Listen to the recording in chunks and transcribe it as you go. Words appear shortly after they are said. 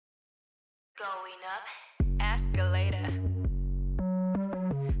Going up, escalator.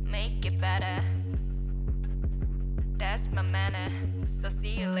 Make it better. That's my manner. So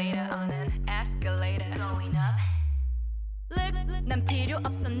see you later on an escalator. Going up. Look, 난 필요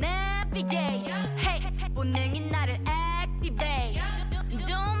없어 navigate. Hey, 본능이 나를 activate.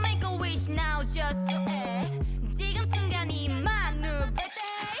 Don't make a wish now, just do it. 지금 순간이 maneuver.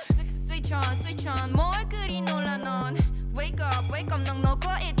 Switch on, 뭘 그리 놀라 넌. Wake up, 넋 놓고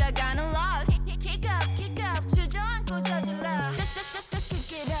있다가는 lost. Kick up, 주저앉고 저질러. Just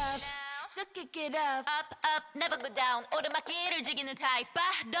kick it up. Just kick it up. Up, never go down. 오르막길을 즐기는 타입.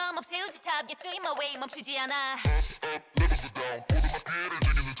 바람 없애우지 탑. Yes, swim away. 멈추지 않아. Never go down. 오르막길을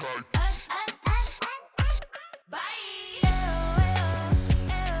즐기는 타입.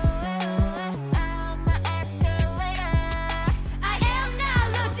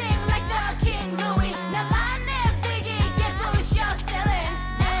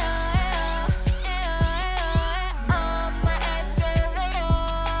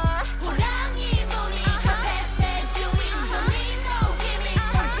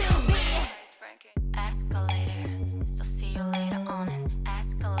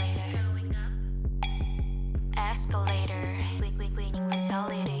 Escalator, winning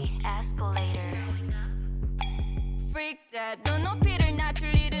mentality. Escalator. Freak that. 눈높이를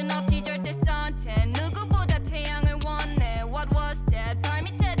낮출 일은 없지 절대 suntan. 누구보다 태양을 원해. What was that? 발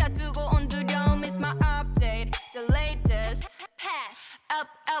밑에다 두고 온 두려움 is my update. The latest. Pass.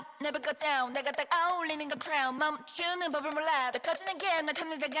 Up, never go down. 내가 딱 어울리는 건 crown. 멈추는 법을 몰라. 더 커지는 게 날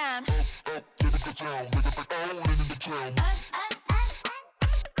탐내다간. Up, never go down. 내가 딱 어울리는 그 crown.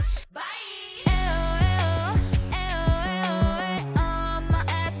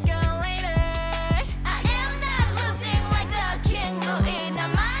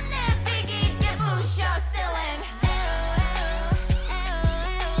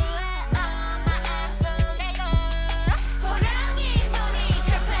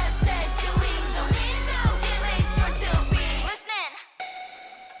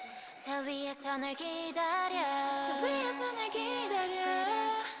 저 위에서 널 기다려.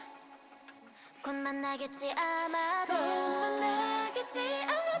 곧 만나겠지 아마도.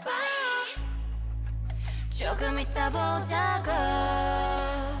 조금 이따 보자고.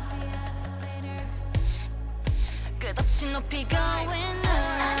 끝없이 높이 going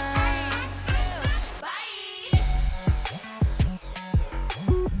up.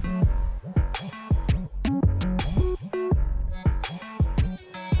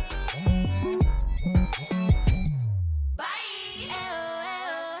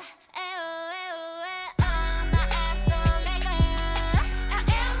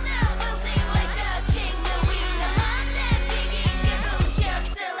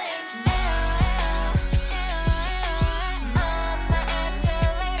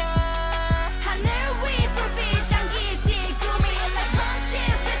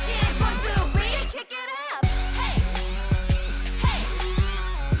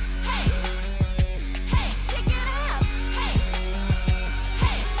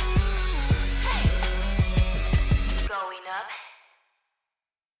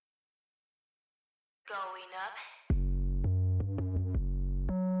 Going up.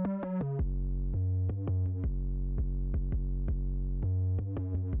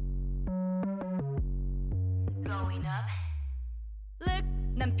 Going up. Look,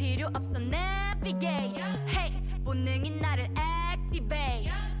 난 필요 없어 navigate. Hey, 본능이 나를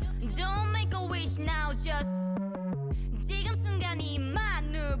activate. Don't make a wish now, just 지금 순간이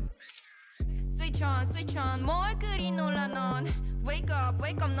maneuver. Switch on, 뭘 그리 놀라 넌. Wake up,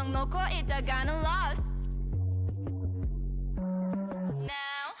 넋 놓고 있다가는 lost.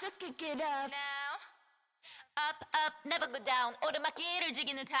 Now, just kick it up. Now. Up, never go down. 오르막길을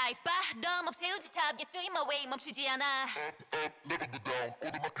즐기는 타입. 바람 없애우지 탑. Yes, swim away. 멈추지 않아. Up, never go down.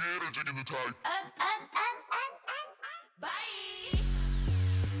 오르막길을 즐기는 타입.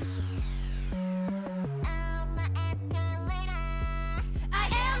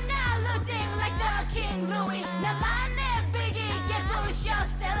 Louis, 나만의 biggie, get push your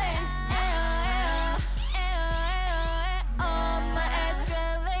ceiling. On my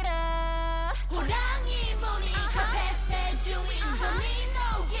escalator. 호랑이 무늬 카펫의 주인. Don't need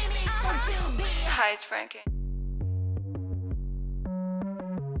no gimmicks for to be. Hi, it's Frankie.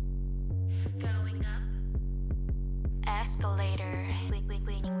 Going up. Escalator,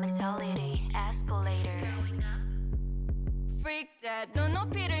 winning mentality. Escalator. Going up. Freak that.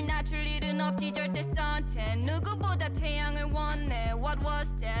 눈높이를 낮출 일은 없지 절대 suntan. 누구보다 태양을 원해. What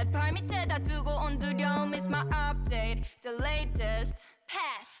was that? 발 밑에다 두고 온 두려움 is my update. The latest.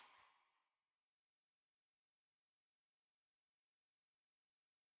 Pass.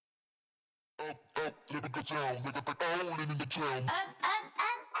 up, never go down. 내가 딱 어울리는 것처럼.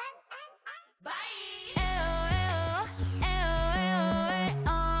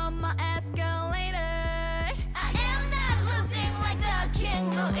 On my escalator, I am not losing like the king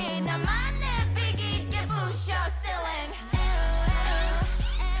Louis. 나만의 biggie, get push your ceiling.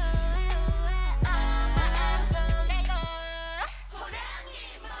 On my escalator, 호랑이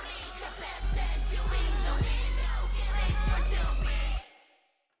머리 카펫에 주인 don't need no gimmicks for to me.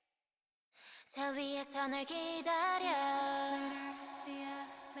 저 위에서 널 기다려. See ya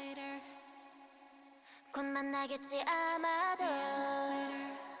later. 곧 만나겠지 아마도.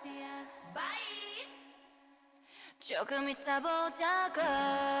 See ya. Bye. 조금 이따 보자고.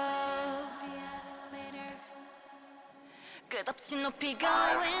 See ya later. 끝없이 높이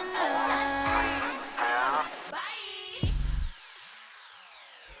going up. Bye.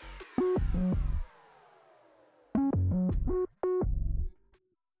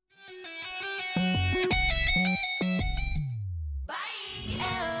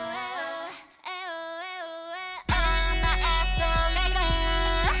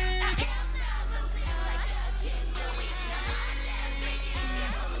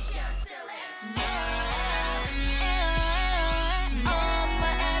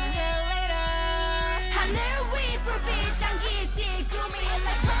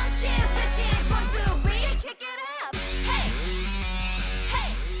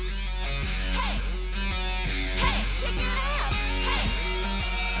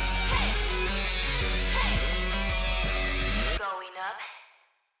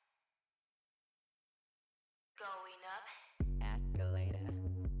 Going up. Escalator.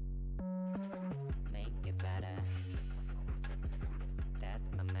 Make it better. That's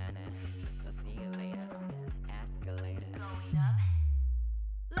my manner. So see you later on an escalator. Going up.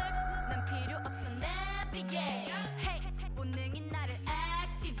 Look, 난 필요 없어 navigate. Hey, 본능이 나를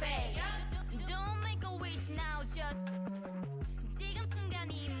activate. Don't make a wish now, just 지금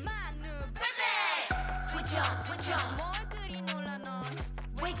순간이 maneuver. Switch on, switch on. 뭘 그리 놀라 넌.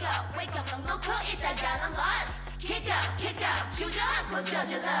 Wake up, 넌 놓고 있다가는 lost. Kick up, 주저앉고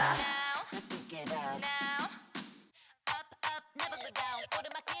저질러. Now, pick it up. Now, up, never go down.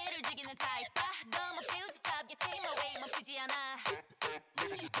 오르막길을 즐기는 타입. 너무 세우지 탑, you see my way 멈추지 않아.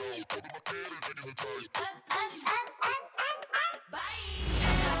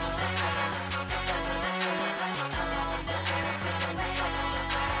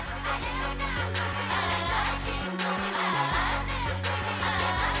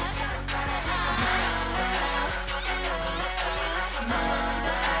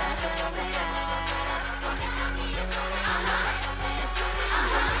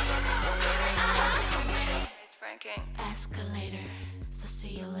 Escalator, so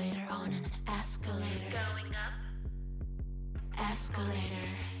see you later on an escalator. Going up. Escalator,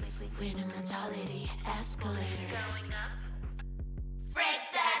 winning mentality. Escalator. Going up. Freak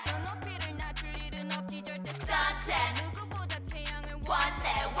that. 너 높이를 낮출 일은 없지 절대. Sunset. 누구보다 태양을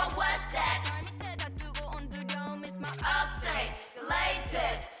원해. What was that? 날 밑에다 두고 온 두려움 is my update. The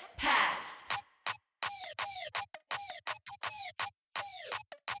latest pass.